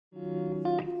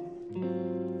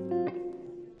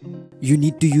You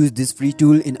need to use this free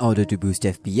tool in order to boost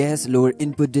FPS, lower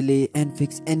input delay, and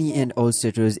fix any and all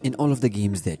stutters in all of the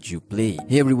games that you play.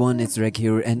 Hey everyone, it's Rek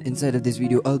here, and inside of this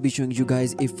video I'll be showing you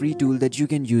guys a free tool that you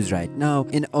can use right now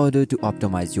in order to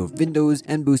optimize your windows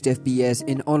and boost FPS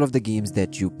in all of the games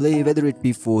that you play, whether it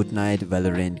be Fortnite,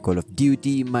 Valorant, Call of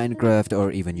Duty, Minecraft,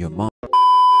 or even your mom.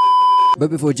 But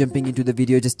before jumping into the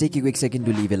video, just take a quick second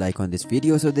to leave a like on this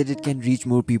video so that it can reach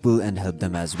more people and help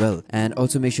them as well. And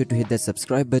also make sure to hit that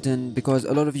subscribe button because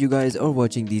a lot of you guys are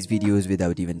watching these videos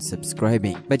without even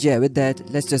subscribing. But yeah, with that,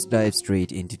 let's just dive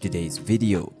straight into today's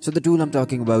video. So the tool I'm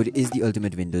talking about is the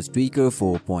Ultimate Windows Tweaker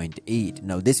 4.8.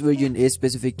 Now this version is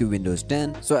specific to Windows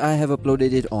 10, so I have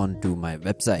uploaded it onto my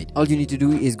website. All you need to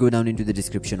do is go down into the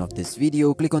description of this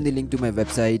video, click on the link to my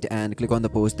website and click on the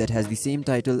post that has the same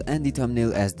title and the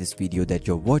thumbnail as this video that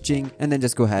you're watching, and then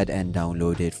just go ahead and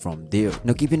download it from there.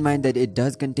 Now keep in mind that it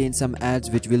does contain some ads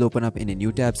which will open up in a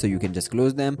new tab, so you can just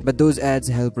close them, but those ads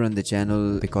help run the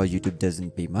channel because YouTube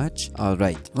doesn't pay much.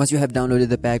 Alright, once you have downloaded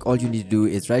the pack, all you need to do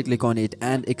is right click on it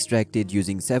and extract it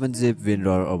using 7-zip,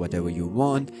 WinRAR, or whatever you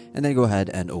want, and then go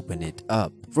ahead and open it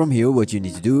up. From here, what you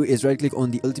need to do is right click on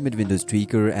the Ultimate Windows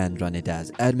Tweaker and run it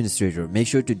as administrator. Make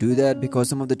sure to do that because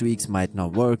some of the tweaks might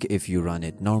not work if you run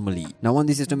it normally. Now on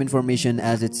the system information,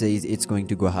 as it says, it's going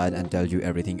to go ahead and tell you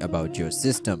everything about your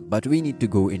system, but we need to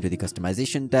go into the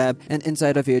customization tab, and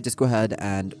inside of here just go ahead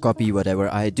and copy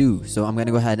whatever I do. So I'm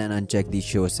gonna go ahead and uncheck the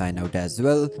show sign out as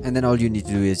well, and then all you need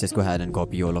to do is just go ahead and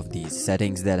copy all of these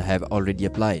settings that I have already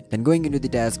applied. Then going into the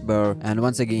taskbar, and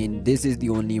once again this is the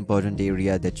only important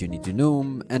area that you need to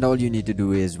know, and all you need to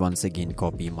do is once again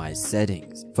copy my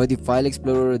settings. For the file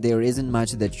explorer, there isn't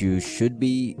much that you should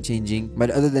be changing,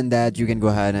 but other than that you can go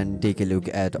ahead and take a look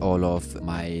at all of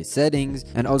my settings,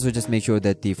 and also just make sure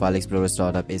that the file explorer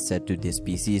startup is set to this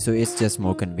PC, so it's just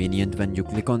more convenient when you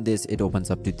click on this, it opens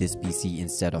up to this PC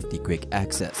instead of the quick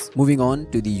access. Moving on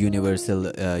to the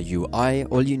universal UI,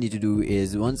 all you need to do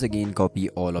is once again copy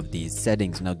all of these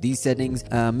settings. Now these settings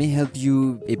may help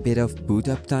you a bit of boot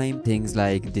up time, things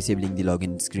like disabling the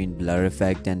login screen blur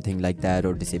effect and thing like that,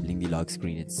 or disabling the lock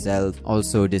screen itself,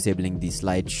 also disabling the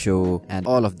slideshow and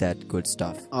all of that good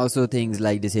stuff. Also things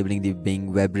like disabling the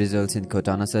Bing web results and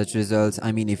Cortana search results.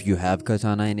 I mean, if you have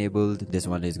Cortana enabled, this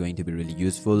one is going to be really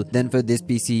useful. Then for this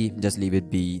PC, just leave it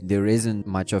be. There isn't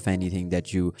much of anything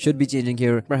that you should be changing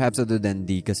here, perhaps other than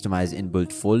the customized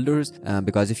inbuilt folders,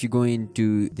 because if you go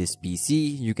into this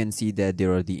PC, you can see that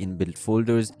there are the inbuilt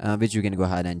folders which you can go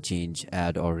ahead and change,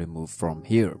 add, or remove from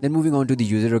here. Then moving on to the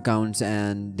user accounts,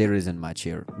 and there isn't much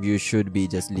here. You should be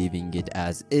just leaving it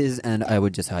as is, and I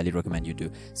would just highly recommend you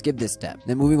to skip this step.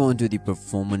 Then moving on to the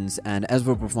performance, and as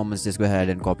for performance, just go ahead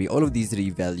and copy all of these three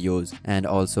values and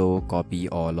also copy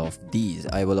all of these.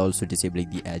 I will also disable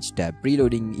the Edge tab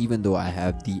preloading even though I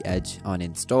have the Edge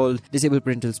uninstalled. Disable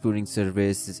parental spooling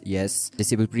service, yes.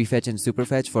 Disable prefetch and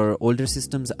superfetch. For older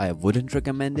systems I wouldn't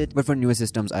recommend it, but for newer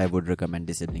systems I would recommend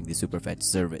disabling the superfetch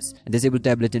service. And disable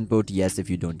tablet input, yes, if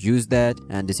you don't use that.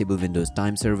 And disable Windows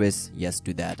time service, yes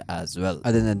to that as well.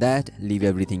 Other than that, leave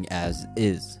everything as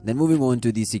is. Then moving on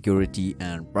to the security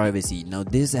and privacy. Now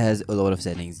this has a lot of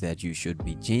settings that you should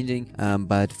be changing,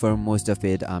 but for most of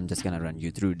it I'm just gonna run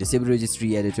you through. Disable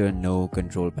registry editor, no.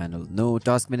 Control panel, no.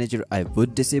 Task manager, I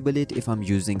would disable it if I'm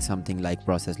using something like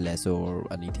process lasso or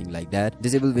anything like that.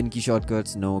 Disable WinKey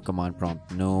shortcuts, no. Command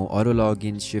prompt, no. Auto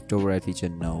login, shift override feature,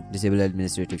 no. Disable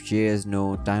administrative shares,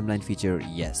 no. Timeline feature,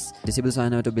 yes. Disable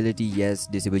sign out ability, yes.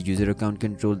 Disable user account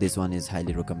control, this one is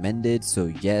highly recommended,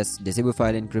 so yes. Disable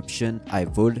file encryption, I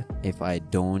would if I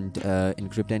don't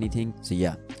encrypt anything, so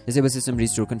yeah. Disable system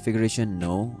restore configuration,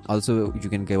 no. Also you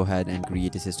can go ahead and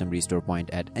create a system restore point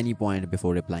at any point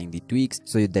before applying the tweaks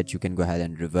so that you can go ahead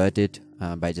and revert it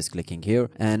by just clicking here.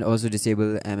 And also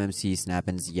disable MMC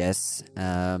snap-ins, yes.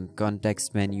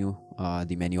 Context menu,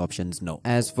 the menu options, no.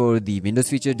 As for the Windows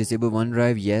feature, disable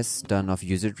OneDrive, yes. Turn off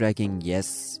user tracking,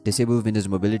 yes. Disable Windows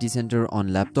Mobility Center on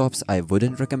laptops, I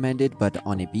wouldn't recommend it, but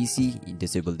on a PC,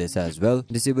 disable this as well.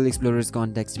 Disable Explorer's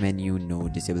context menu, no.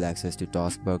 Disable access to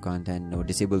taskbar content, no.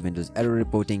 Disable Windows error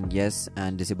reporting, yes.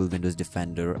 And disable Windows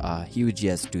Defender, a huge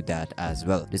yes to that as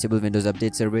well. Disable Windows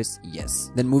Update Service,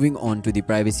 yes. Then moving on to the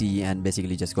privacy, and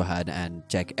basically just go ahead and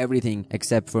check everything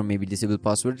except for maybe disable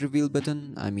password reveal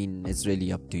button. I mean, it's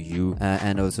really up to you. true,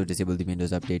 and also disable the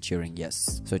Windows update sharing,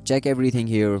 yes. So check everything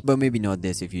here, but maybe not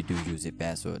this if you do use a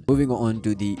password. Moving on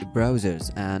to the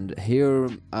browsers, and here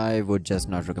I would just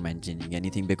not recommend changing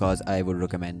anything because I would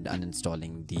recommend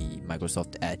uninstalling the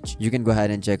Microsoft Edge. You can go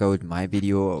ahead and check out my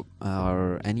video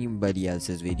or anybody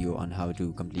else's video on how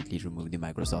to completely remove the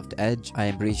Microsoft Edge. I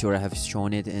am pretty sure I have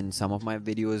shown it in some of my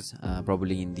videos,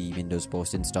 probably in the Windows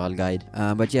post install guide.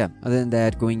 But yeah, other than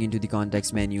that, going into the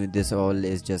context menu, this all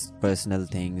is just personal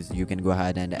things. You can go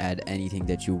ahead and add anything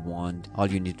that you want. All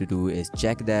you need to do is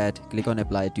check that, click on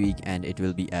apply tweak, and it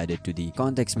will be added to the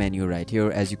context menu right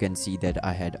here. As you can see that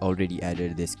I had already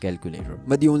added this calculator.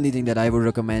 But the only thing that I would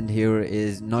recommend here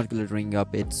is not cluttering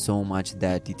up it so much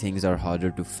that the things are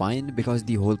harder to find, because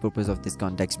the whole purpose of this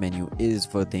context menu is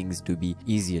for things to be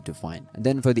easier to find. And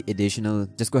then for the additional,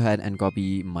 just go ahead and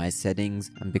copy my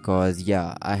settings, because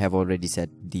yeah, I have already set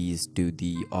these to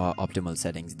the optimal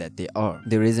settings that they are.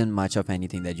 There isn't much of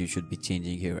anything that you should be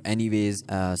changing here anyways.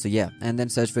 So yeah, and then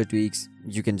search for tweaks.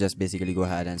 You can just basically go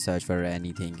ahead and search for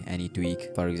anything, any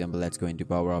tweak. For example, let's go into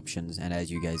power options, and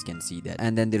as you guys can see that,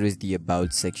 and then there is the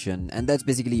about section, and that's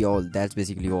basically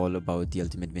all about the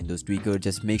ultimate Windows tweaker.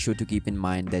 Just make sure to keep in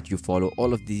mind that you follow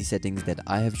all of these settings that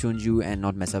I have shown you and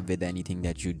not mess up with anything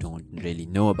that you don't really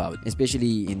know about,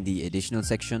 especially in the additional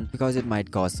section, because it might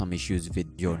cause some issues with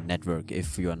your network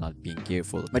if you are not being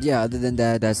careful. But yeah, other than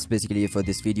that, that's basically it for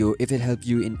this video. If it helped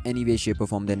you in any way, shape or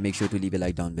form, then make sure to leave a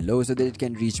like down below so that it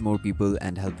can reach more people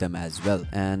and help them as well,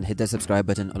 and hit the subscribe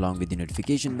button along with the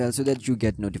notification bell so that you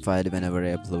get notified whenever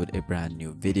I upload a brand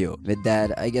new video. With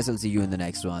that, I guess I'll see you in the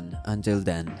next one. Until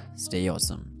then, stay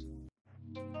awesome.